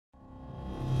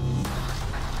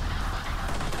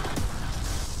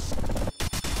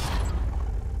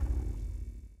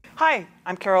Hi,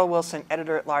 I'm Carol Wilson,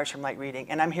 Editor-at-Large from Light Reading,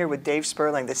 and I'm here with Dave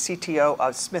Sperling, the CTO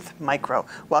of Smith Micro.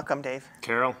 Welcome, Dave.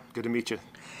 Carol, good to meet you.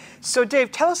 So,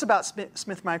 Dave, tell us about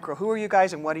Smith Micro. Who are you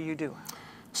guys and what do you do?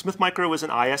 Smith Micro is an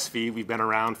ISV. We've been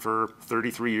around for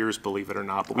 33 years, believe it or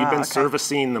not, but we've been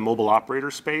servicing the mobile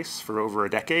operator space for over a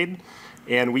decade.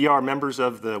 And we are members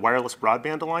of the Wireless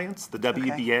Broadband Alliance, the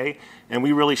WBA, and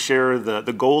we really share the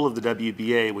goal of the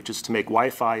WBA, which is to make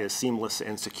Wi-Fi as seamless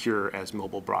and secure as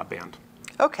mobile broadband.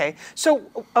 Okay, so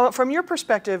from your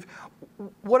perspective,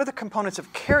 what are the components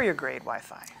of carrier-grade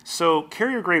Wi-Fi? So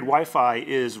carrier-grade Wi-Fi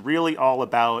is really all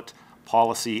about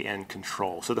policy and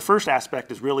control. So the first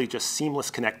aspect is really just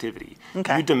seamless connectivity.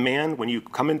 Okay. You demand when you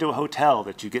come into a hotel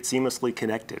that you get seamlessly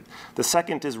connected. The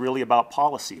second is really about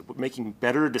policy, making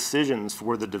better decisions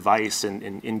for the device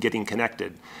in getting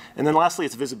connected. And then lastly,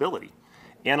 it's visibility.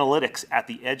 Analytics at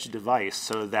the edge device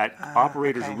so that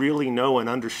operators really know and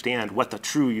understand what the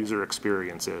true user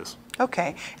experience is.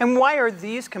 Okay, and why are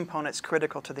these components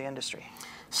critical to the industry?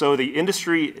 So the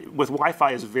industry with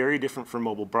Wi-Fi is very different from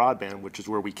mobile broadband, which is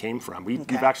where we came from.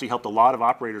 We've actually helped a lot of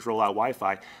operators roll out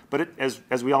Wi-Fi, but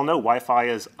as we all know, Wi-Fi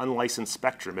is unlicensed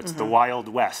spectrum. It's the Wild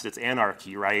West. It's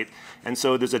anarchy, right? And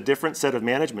so there's a different set of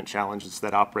management challenges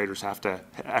that operators have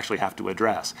to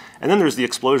address. And then there's the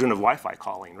explosion of Wi-Fi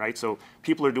calling, right? So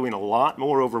people are doing a lot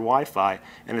more over Wi-Fi,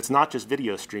 and it's not just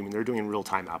video streaming. They're doing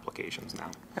real-time applications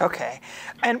now. Okay,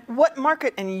 and what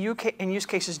market and use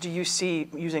cases do you see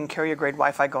using carrier-grade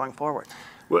Wi-Fi going forward?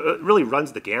 Well, it really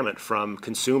runs the gamut from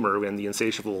consumer and the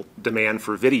insatiable demand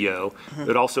for video,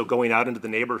 but also going out into the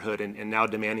neighborhood and now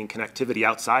demanding connectivity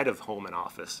outside of home and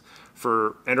office.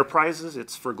 For enterprises,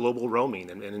 it's for global roaming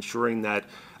and ensuring that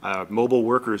mobile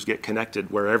workers get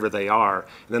connected wherever they are.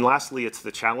 And then lastly, it's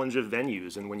the challenge of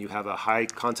venues and when you have a high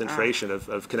concentration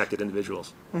of connected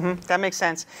individuals. That makes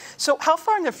sense. So how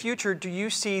far in the future do you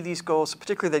see these goals,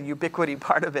 particularly the ubiquity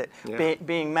part of it,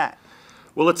 being met?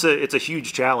 Well, it's a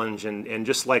huge challenge, and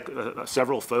just like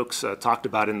several folks talked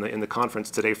about in the conference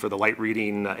today for the Light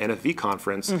Reading NFV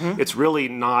conference, it's really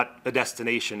not a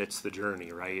destination; it's the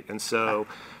journey, right? And so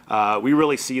we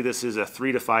really see this as a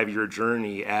 3 to 5 year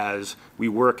journey as we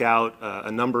work out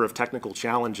a number of technical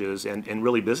challenges and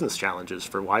really business challenges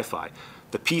for Wi-Fi.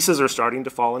 The pieces are starting to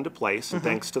fall into place, and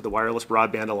thanks to the Wireless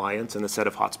Broadband Alliance and a set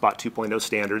of Hotspot 2.0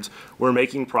 standards, we're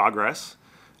making progress.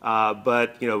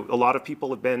 But a lot of people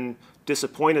have been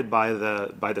disappointed by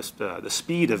the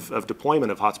speed of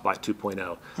deployment of Hotspot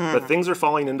 2.0. But things are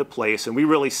falling into place, and we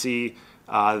really see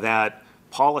that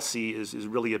policy is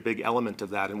really a big element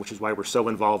of that, and which is why we're so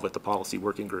involved with the policy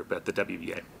working group at the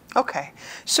WBA. Okay,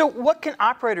 so what can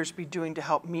operators be doing to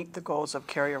help meet the goals of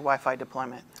carrier Wi-Fi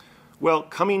deployment? Well,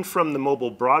 coming from the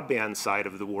mobile broadband side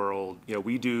of the world,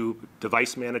 we do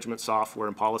device management software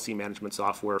and policy management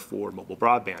software for mobile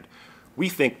broadband. We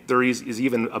think there is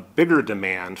even a bigger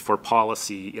demand for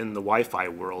policy in the Wi-Fi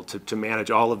world to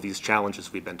manage all of these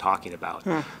challenges we've been talking about.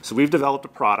 So we've developed a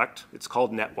product. It's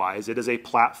called Netwise. It is a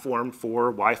platform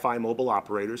for Wi-Fi mobile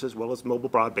operators as well as mobile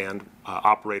broadband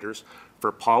operators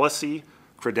for policy,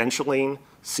 credentialing,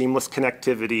 seamless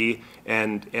connectivity,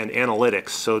 and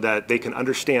analytics so that they can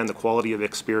understand the quality of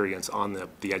experience on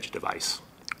the edge device.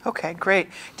 Okay, great.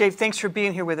 Dave, thanks for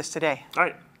being here with us today. All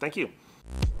right, thank you.